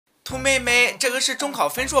兔妹妹，这个是中考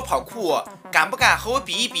分数跑酷，敢不敢和我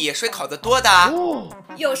比一比谁考得多的？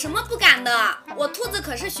有什么不敢的？我兔子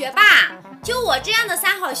可是学霸，就我这样的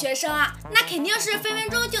三好学生，那肯定是分分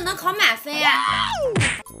钟就能考满分。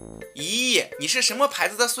咦，你是什么牌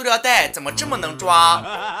子的塑料袋？怎么这么能装？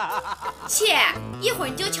切，一会儿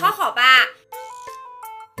你就瞧好吧。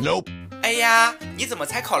哎呀，你怎么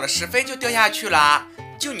才考了10分就掉下去了？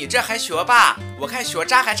就你这还学霸，我看学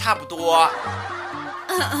渣还差不多。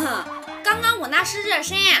刚刚我那是热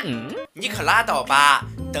身。你可拉倒吧，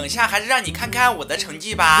等下还是让你看看我的成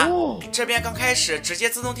绩吧。这边刚开始直接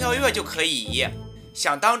自动跳跃就可以。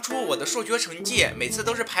想当初我的数学成绩每次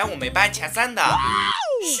都是排我们班前3的。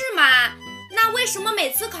是吗？那为什么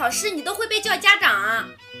每次考试你都会被叫家长？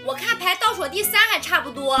我看排倒数第3还差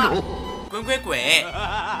不多。滚滚滚！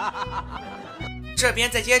这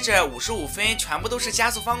边再接着55分，全部都是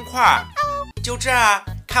加速方块。就这儿，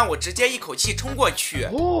看我直接一口气冲过去。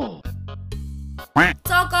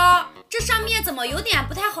糟糕，这上面怎么有点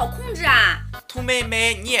不太好控制啊？兔妹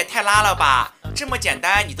妹，你也太拉了吧！这么简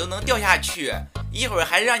单你都能掉下去，一会儿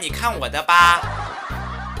还是让你看我的吧。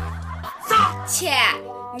切，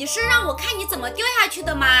你是让我看你怎么掉下去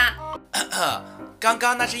的吗？刚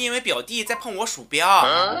刚那是因为表弟在碰我鼠标。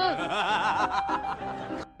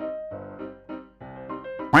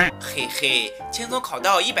嘿嘿，轻松考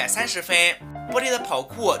到130分。玻璃的跑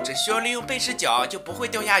酷只需要利用背视角就不会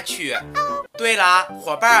掉下去。对了，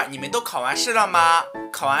伙伴，你们都考完试了吗？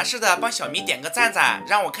考完试的帮小迷点个赞赞，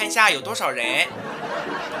让我看一下有多少人。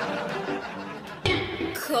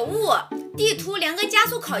可恶，地图连个加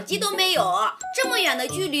速烤机都没有，这么远的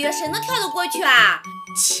距离谁能跳得过去啊？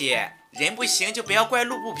切，人不行就不要怪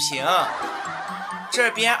路不平。这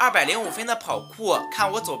边205分的跑酷，看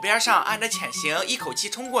我左边上按着潜行一口气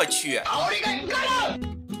冲过去。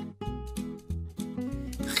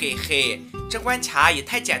嘿嘿，这关卡也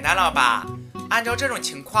太简单了吧！按照这种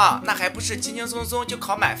情况，那还不是轻轻松松就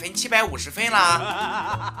考满分750分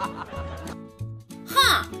啦？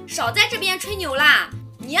哼，少在这边吹牛啦！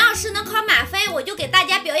你要是能考满分，我就给大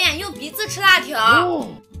家表演用鼻子吃辣条。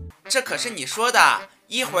这可是你说的，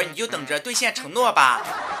一会儿你就等着兑现承诺吧。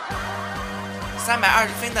320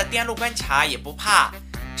分的电路关卡也不怕，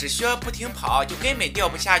只需要不停跑就根本掉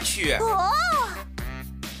不下去。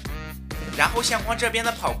然后相框这边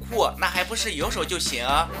的跑酷，那还不是有手就行。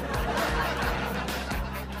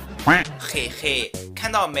嘿嘿，看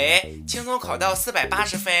到没？轻松考到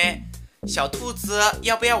480分。小兔子，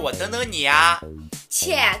要不要我等等你呀？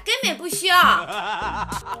切，根本不需要。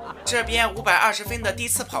这边520分的第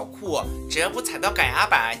4跑酷，只要不踩到赶牙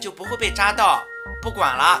板就不会被扎到。不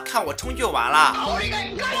管了，看我冲就完了。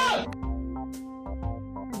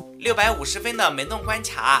650分的门洞关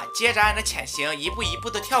卡，接着按着潜行一步一步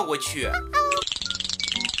的跳过去。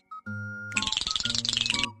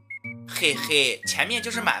嘿嘿，前面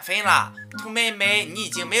就是满分了，兔妹妹你已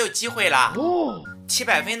经没有机会了。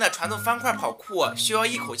700分的传动方块跑酷，需要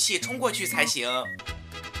一口气冲过去才行。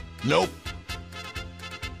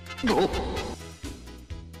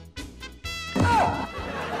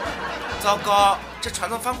糟糕，这传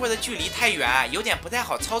动方块的距离太远，有点不太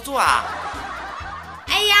好操作啊。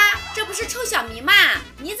哎呀，这不是臭小迷吗？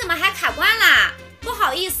你怎么还卡关啦？不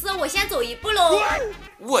好意思，我先走一步喽。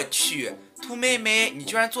我去，兔妹妹，你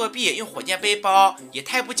居然作弊用火箭背包，也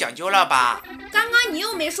太不讲究了吧！刚刚你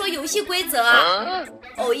又没说游戏规则。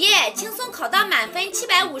哦耶，轻松考到满分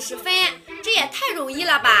750分，这也太容易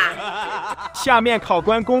了吧！下面考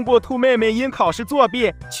官公布兔妹妹因考试作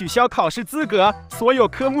弊取消考试资格，所有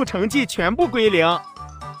科目成绩全部归零。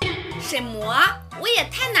什么？我也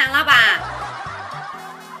太难了吧！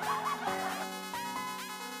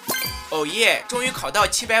哦耶，终于考到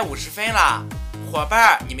750分了！伙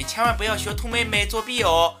伴，你们千万不要学兔妹妹作弊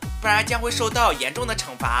哦，不然将会受到严重的惩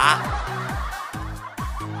罚。